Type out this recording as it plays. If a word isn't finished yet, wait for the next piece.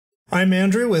I'm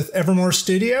Andrew with Evermore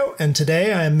Studio, and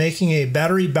today I am making a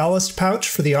battery ballast pouch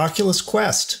for the Oculus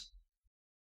Quest.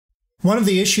 One of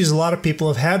the issues a lot of people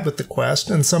have had with the Quest,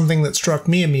 and something that struck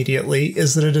me immediately,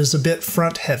 is that it is a bit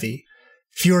front-heavy.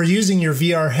 If you are using your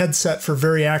VR headset for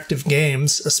very active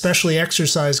games, especially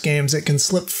exercise games, it can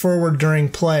slip forward during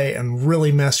play and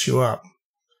really mess you up.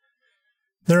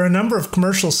 There are a number of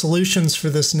commercial solutions for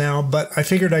this now, but I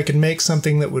figured I could make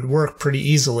something that would work pretty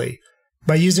easily.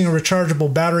 By using a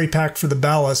rechargeable battery pack for the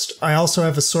ballast, I also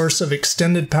have a source of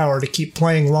extended power to keep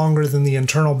playing longer than the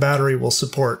internal battery will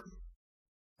support.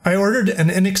 I ordered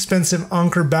an inexpensive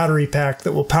Anker battery pack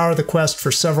that will power the Quest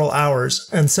for several hours,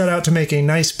 and set out to make a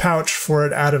nice pouch for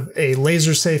it out of a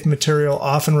laser-safe material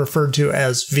often referred to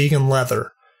as vegan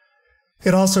leather.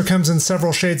 It also comes in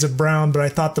several shades of brown, but I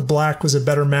thought the black was a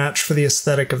better match for the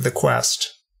aesthetic of the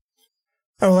Quest.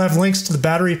 I will have links to the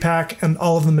battery pack and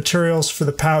all of the materials for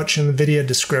the pouch in the video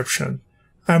description.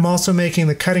 I am also making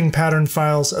the cutting pattern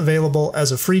files available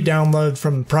as a free download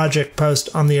from the project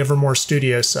post on the Evermore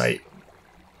Studio site.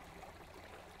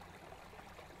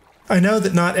 I know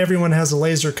that not everyone has a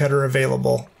laser cutter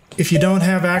available. If you don't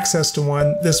have access to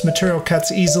one, this material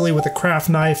cuts easily with a craft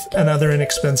knife and other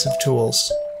inexpensive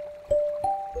tools.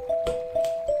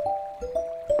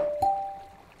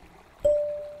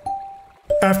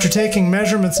 After taking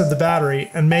measurements of the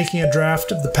battery and making a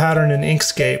draft of the pattern in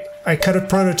Inkscape, I cut a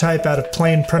prototype out of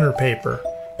plain printer paper.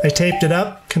 I taped it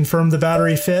up, confirmed the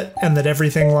battery fit, and that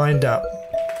everything lined up.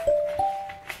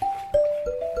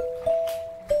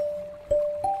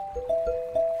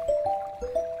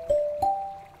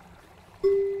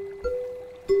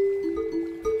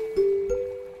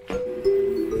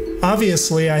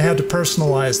 Obviously, I had to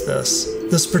personalize this.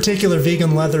 This particular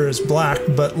vegan leather is black,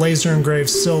 but laser engraved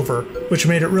silver, which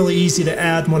made it really easy to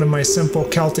add one of my simple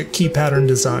Celtic key pattern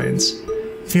designs.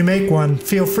 If you make one,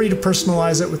 feel free to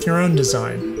personalize it with your own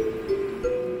design.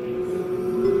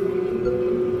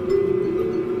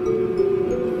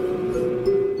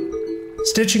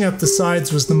 Stitching up the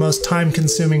sides was the most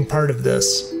time-consuming part of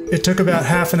this. It took about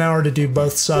half an hour to do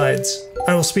both sides.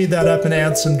 I will speed that up and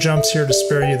add some jumps here to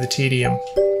spare you the tedium.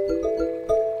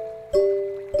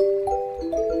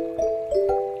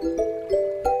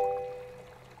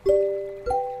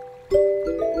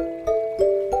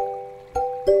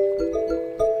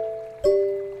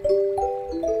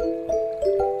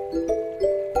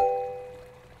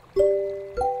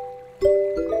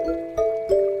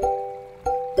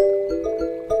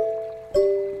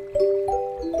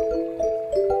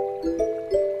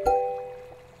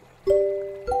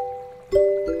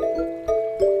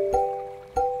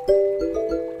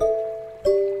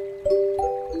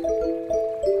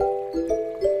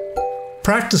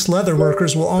 Practiced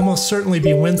leatherworkers will almost certainly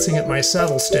be wincing at my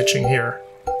saddle stitching here.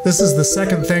 This is the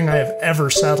second thing I have ever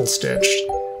saddle stitched.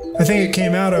 I think it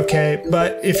came out okay,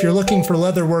 but if you're looking for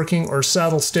leatherworking or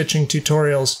saddle stitching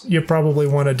tutorials, you probably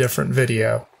want a different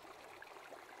video.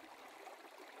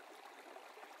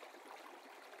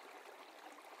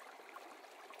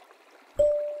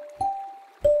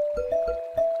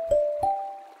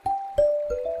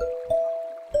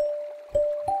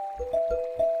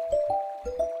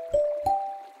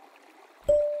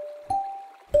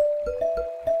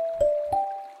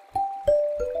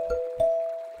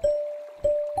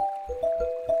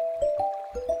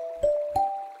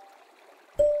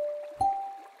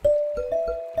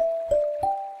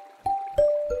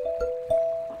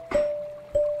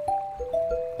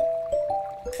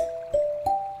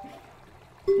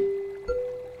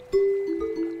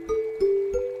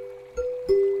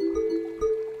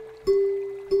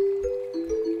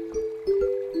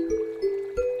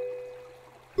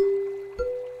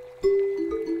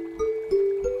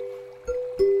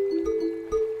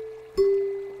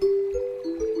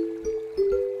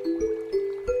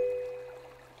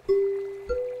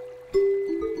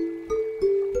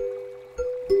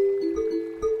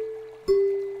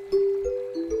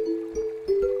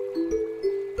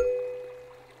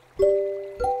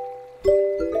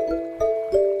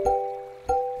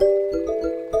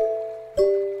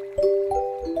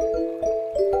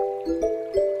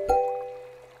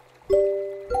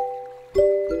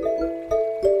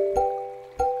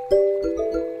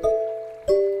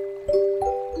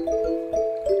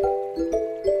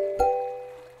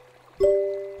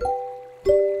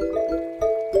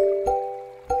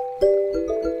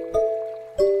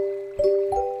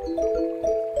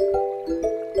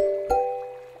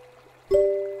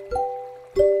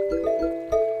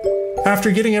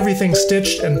 After getting everything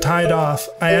stitched and tied off,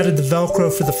 I added the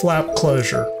Velcro for the flap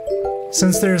closure.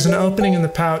 Since there is an opening in the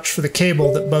pouch for the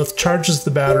cable that both charges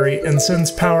the battery and sends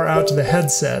power out to the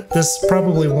headset, this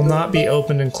probably will not be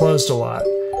opened and closed a lot.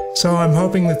 So I'm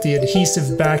hoping that the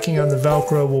adhesive backing on the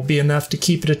Velcro will be enough to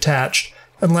keep it attached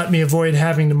and let me avoid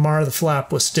having to mar the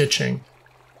flap with stitching.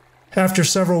 After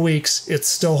several weeks, it's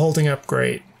still holding up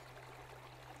great.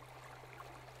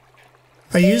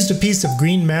 I used a piece of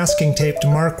green masking tape to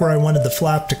mark where I wanted the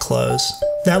flap to close.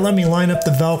 That let me line up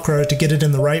the Velcro to get it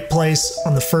in the right place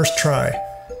on the first try.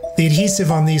 The adhesive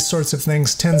on these sorts of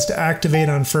things tends to activate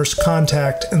on first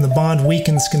contact, and the bond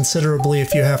weakens considerably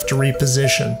if you have to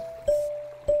reposition.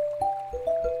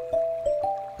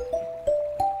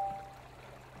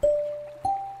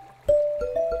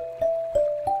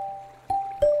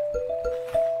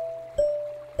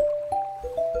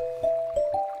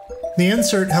 The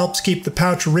insert helps keep the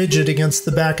pouch rigid against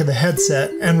the back of the headset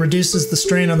and reduces the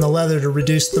strain on the leather to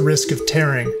reduce the risk of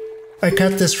tearing. I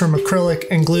cut this from acrylic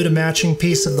and glued a matching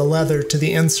piece of the leather to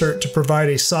the insert to provide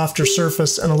a softer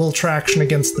surface and a little traction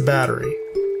against the battery.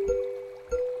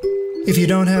 If you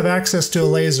don't have access to a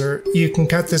laser, you can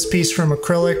cut this piece from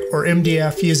acrylic or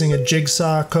MDF using a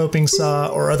jigsaw, coping saw,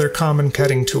 or other common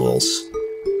cutting tools.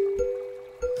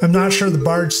 I'm not sure the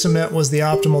barge cement was the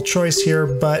optimal choice here,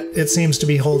 but it seems to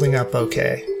be holding up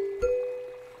okay.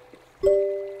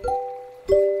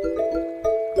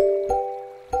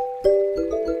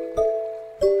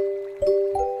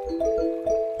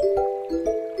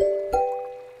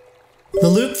 The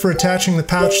loop for attaching the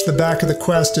pouch to the back of the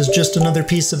Quest is just another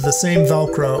piece of the same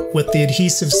Velcro with the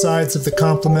adhesive sides of the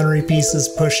complementary pieces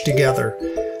pushed together.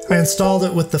 I installed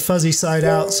it with the fuzzy side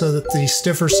out so that the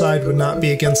stiffer side would not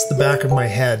be against the back of my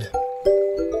head.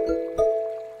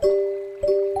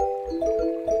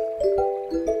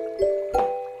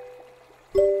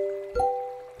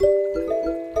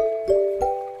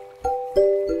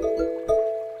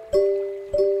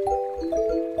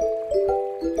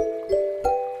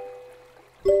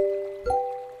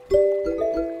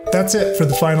 That's it for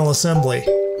the final assembly.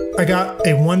 I got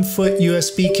a 1-foot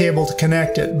USB cable to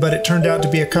connect it, but it turned out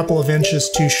to be a couple of inches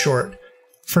too short.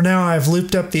 For now, I've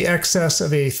looped up the excess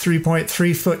of a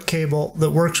 3.3-foot cable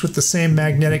that works with the same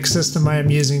magnetic system I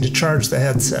am using to charge the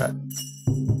headset.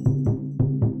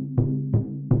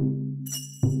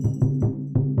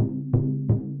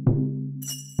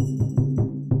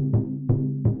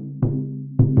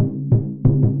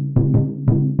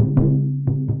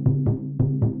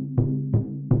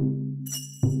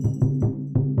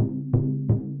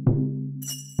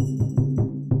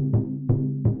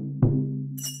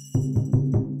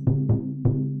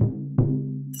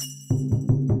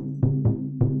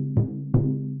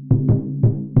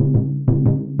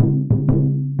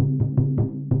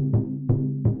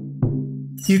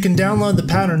 You can download the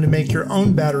pattern to make your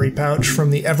own battery pouch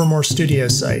from the Evermore Studio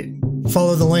site.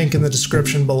 Follow the link in the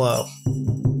description below.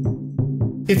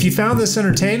 If you found this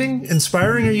entertaining,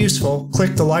 inspiring, or useful,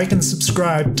 click the like and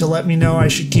subscribe to let me know I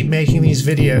should keep making these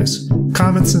videos.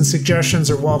 Comments and suggestions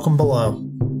are welcome below.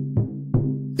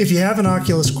 If you have an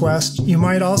Oculus Quest, you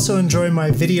might also enjoy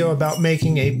my video about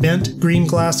making a bent green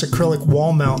glass acrylic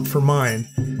wall mount for mine.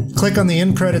 Click on the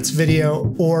end credits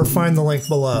video or find the link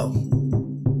below.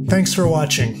 Thanks for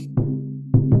watching.